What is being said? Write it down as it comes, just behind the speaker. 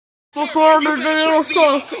before the video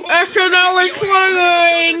starts. SML is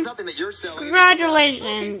playing!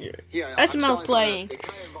 Congratulations. SML's playing.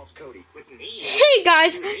 Hey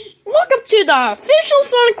guys, welcome to the official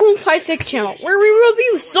Sonic 156 channel, where we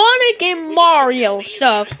review Sonic and Mario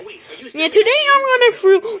stuff. And today I'm running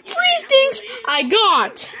through 3 things I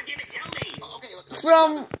got.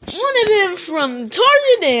 From one of them from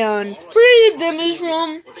Target and 3 of them is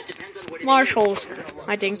from Marshall's,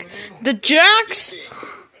 I think. The Jakks,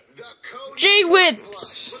 jade with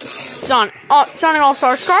Sonic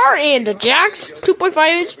All-Star Scar, and the Jakks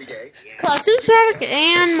 2.5-inch classic Sonic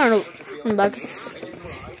and Mario. And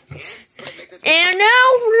now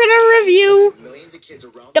we're gonna review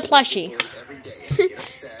the plushie.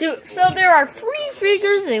 So there are 3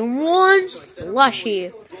 figures and 1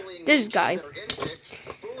 plushie. This guy.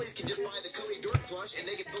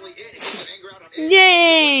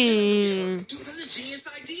 Yay!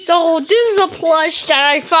 So this is a plush that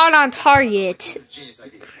I found on Target.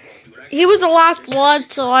 He was the last one,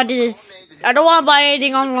 so I don't want to buy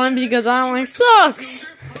anything online because I don't like sucks.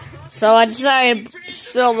 So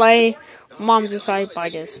my mom decided to buy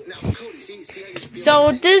this.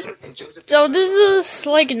 So this is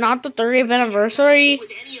like not the 30th anniversary.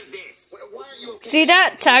 See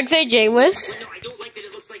that? Tag say J-Wisp.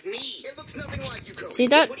 See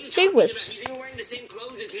that? J-Wisp.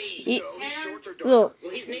 Look.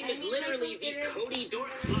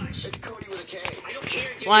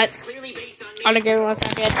 What? I don't care what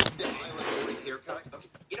I get.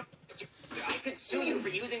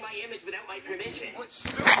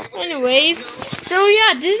 Anyway, so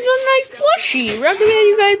yeah, this is a nice plushie. Recommend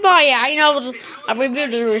you guys buy it. I know I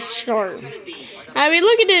reviewed the store. I mean,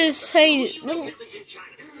 look at this. Hey,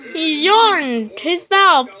 he's yawned. His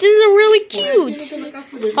mouth. This is really cute.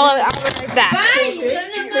 Oh, I like that.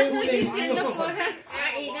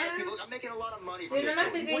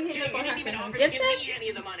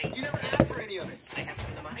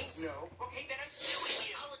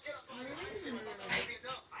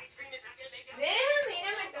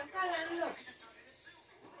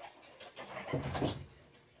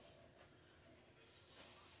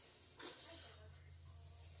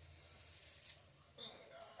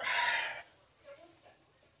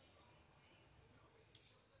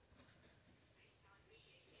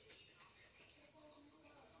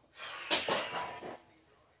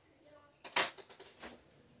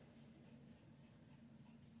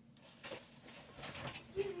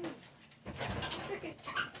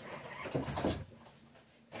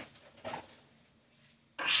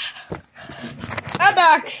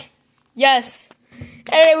 Back. Yes.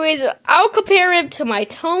 Anyways, I'll compare him to my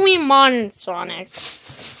Tony Mon Sonic.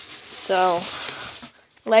 So,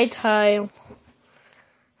 light time.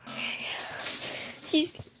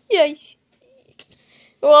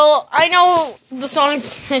 Well, I know the Sonic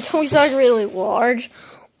and Tony Sonic really large,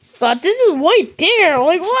 but this is way bigger.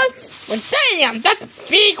 Like what? Well, damn, that's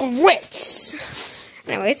big whips.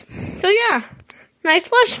 Anyways, so yeah, nice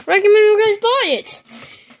plush. Recommend you guys buy it.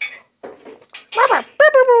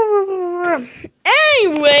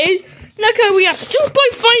 Anyways, look how we have the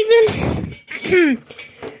 2.5-inch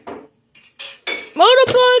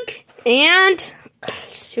Motorbug and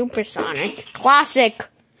Supersonic Classic.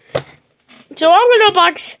 So I'm gonna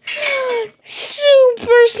box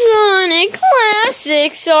Supersonic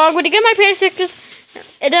Classic. So I'm gonna get my pair of stickers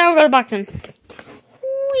and then I'm gonna box them.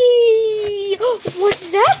 Whee!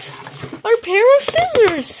 What's that? Our pair of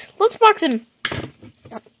scissors. Let's box them.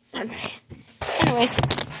 Anyways,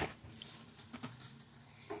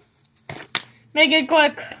 make it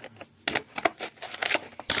quick.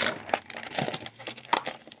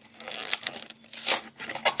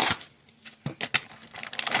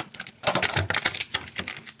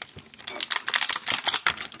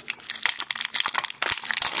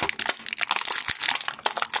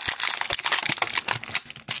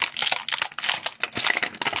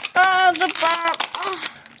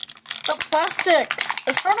 The plastic.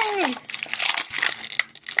 It's hurting.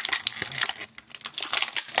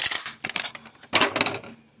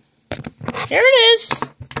 There it is.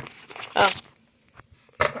 Oh.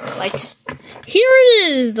 Lights. Here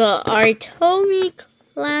it is. Our Tony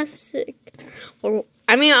Classic.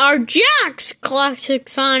 Our Jakks Classic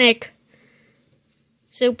Sonic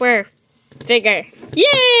Super figure.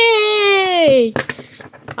 Yay!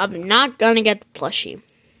 I'm not gonna get the plushie.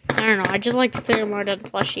 I don't know. I just like the figure more than the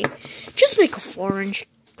plushie. Just make a 4-inch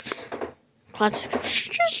classic.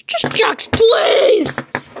 Just Jakks, please!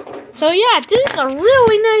 So yeah, this is a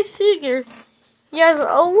really nice figure. He has a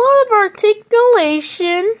lot of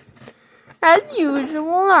articulation, as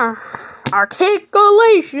usual.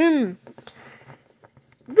 Articulation.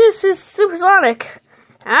 This is Supersonic.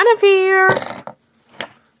 Out of here.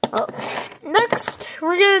 Oh, next,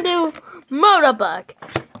 we're gonna do motorbike.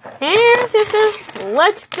 And this is,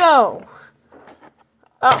 let's go.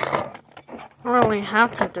 Oh, I don't really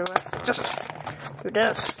have to do it. Just do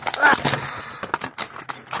this.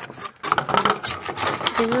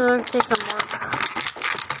 This is gonna take some work.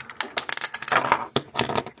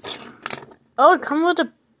 Oh, it comes with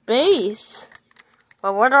a base.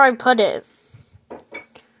 But where do I put it?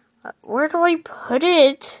 Where do I put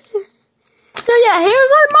it? So yeah,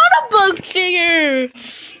 here's our motorbike figure.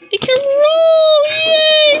 It can roll!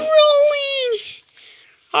 Yay! Rolling!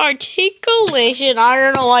 Articulation. I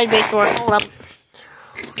don't know why it makes more. Hold up.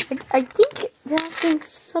 I think that's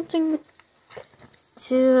something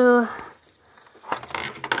to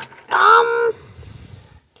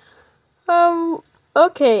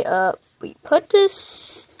okay, we put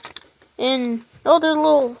this in. Oh, there's a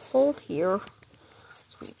little hole here.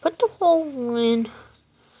 So we put the hole in.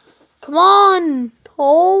 Come on,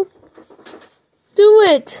 hole. Do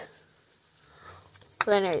it.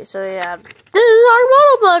 But anyway, so yeah, this is our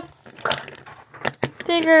motorbike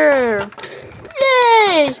figure.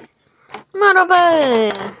 Yay!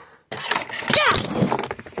 Motorbike. Yeah.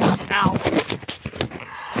 Ow.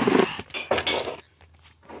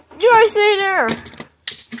 You guys stay there.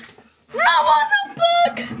 No,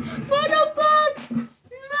 motorbike! Motorbike!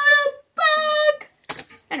 Motorbike!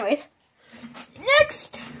 Anyways,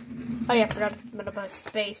 next. Oh yeah, I forgot motorbike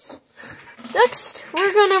space. Next,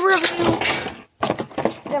 we're gonna review.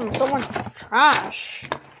 Damn, so much trash.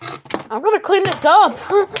 I'm gonna clean this up.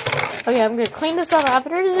 Okay, I'm gonna clean this up after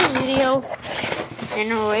this video.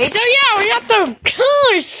 Anyway, so yeah, we got the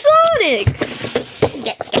color Sonic.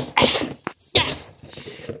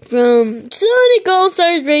 From Sonic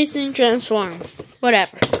All-Stars Racing Transform.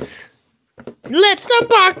 Whatever. Let's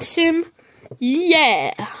unbox him.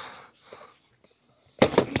 Yeah.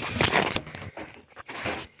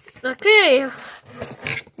 Okay.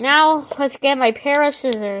 Now, let's get my pair of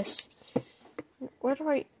scissors. Where do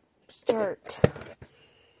I start?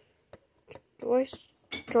 Do I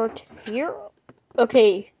start here?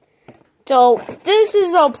 Okay. So, this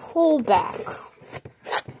is a pullback.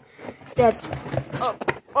 That's a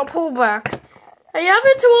pullback. I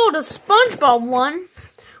haven't told the SpongeBob one.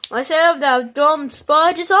 I have that dumb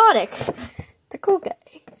Sponge Sonic. It's a cool guy.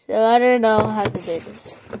 So I don't know how to do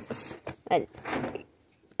this.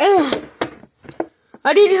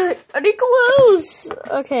 I need clothes.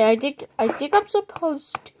 Okay, I think I'm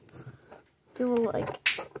supposed to do like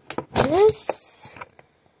this.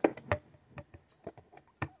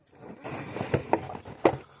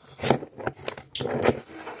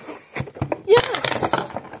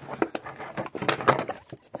 Yes.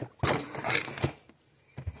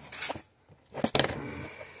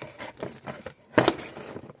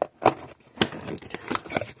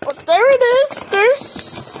 Oh, there it is. There's.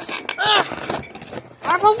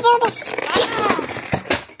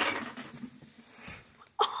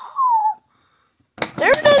 There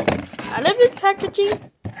it is. I love this packaging.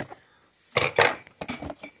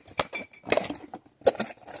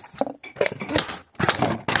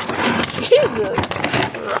 Jesus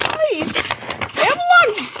Christ. They have a lot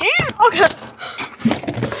of damn. Okay.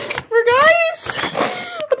 For guys,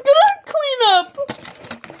 I'm gonna clean up.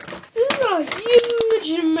 This is a huge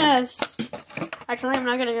mess. Actually, I'm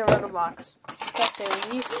not gonna get rid of the box. That's it.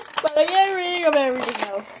 But I get rid of everything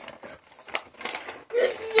else.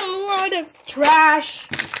 This is a lot of trash.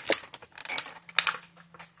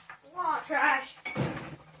 A lot of trash.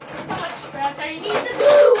 So much trash I need to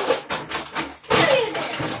do. Stay in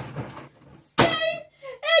there. Stay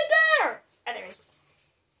in there. Anyways.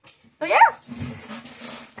 But yeah.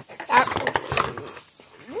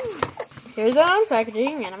 Here's our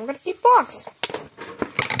packaging, and I'm gonna keep box.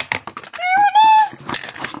 There it is.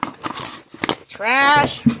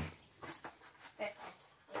 Trash.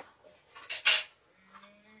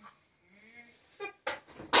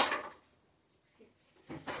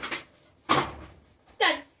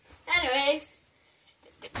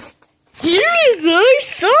 Here is our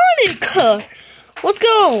Sonic! Let's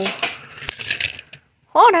go!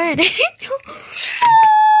 Hold on!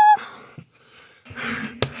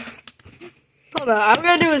 Hold on, I'm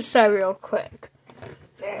gonna do a side real quick.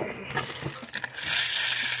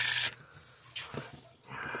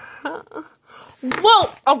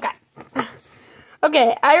 Whoa! Okay.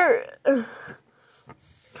 Okay,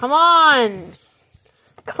 come on!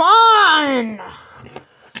 Come on!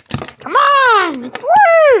 Come on!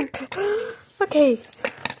 Work! Okay.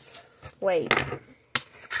 Wait.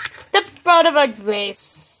 The front of a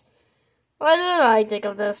base. Why did I think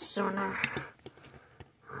of this sooner?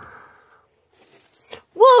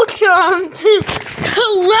 Welcome to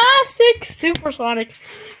classic Supersonic.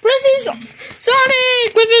 Versus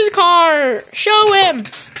Sonic with his car. Show him.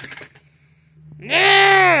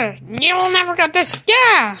 Yeah, you'll never get this.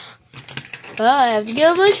 Yeah. I have to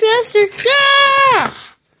go much faster. Yeah.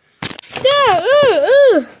 Yeah.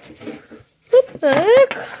 What the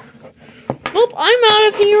heck? Nope, I'm out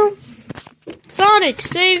of here. Sonic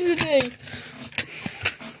saves the day.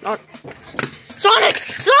 Sonic!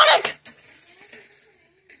 Sonic!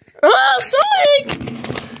 Oh, Sonic!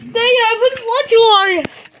 They have a lunch line.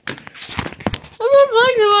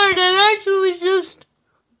 That actually just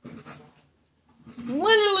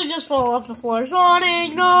literally just fall off the floor.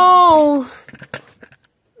 Sonic, no!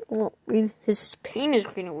 Well, I mean, his pain is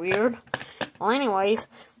kind of weird. Well, anyways,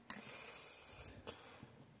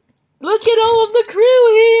 look at all of the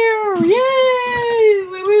crew here! Yay!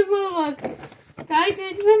 Wait, where's Monobug? Guys,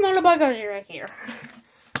 Monobug is right here.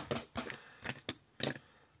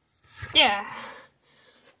 Yeah.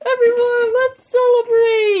 Everyone, let's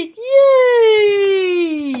celebrate!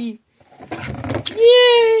 Yay!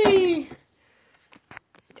 Yay!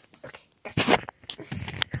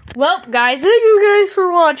 Well, guys, thank you guys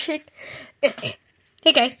for watching.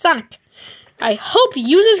 Hey guys, Sonic. I hope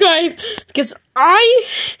you subscribe because I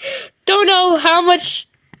don't know how much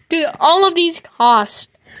do all of these cost.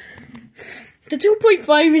 The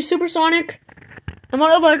 2.5 is Supersonic. And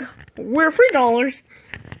Monobug were $3.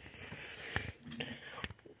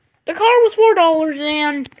 The car was $4,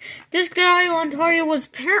 and this guy on Ontario was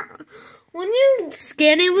when you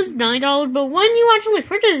scan it was $9, but when you actually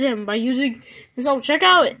purchase him by using the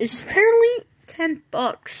self-checkout, it's apparently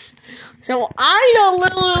 $10. So I don't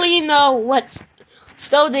literally know what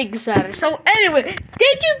those things matter. So anyway,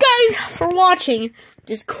 thank you guys for watching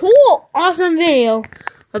this cool, awesome video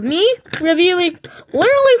of me reviewing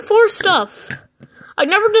literally 4 stuff. I've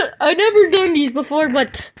never done these before,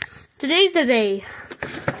 but today's the day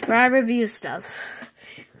where I review stuff.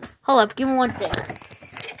 Hold up, give me one thing.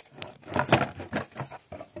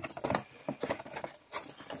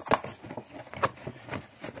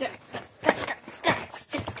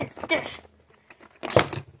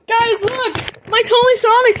 Guys, look! My Tony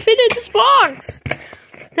Sonic fit in this box!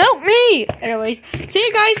 Help me! Anyways, see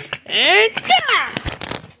you guys, and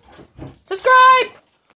subscribe!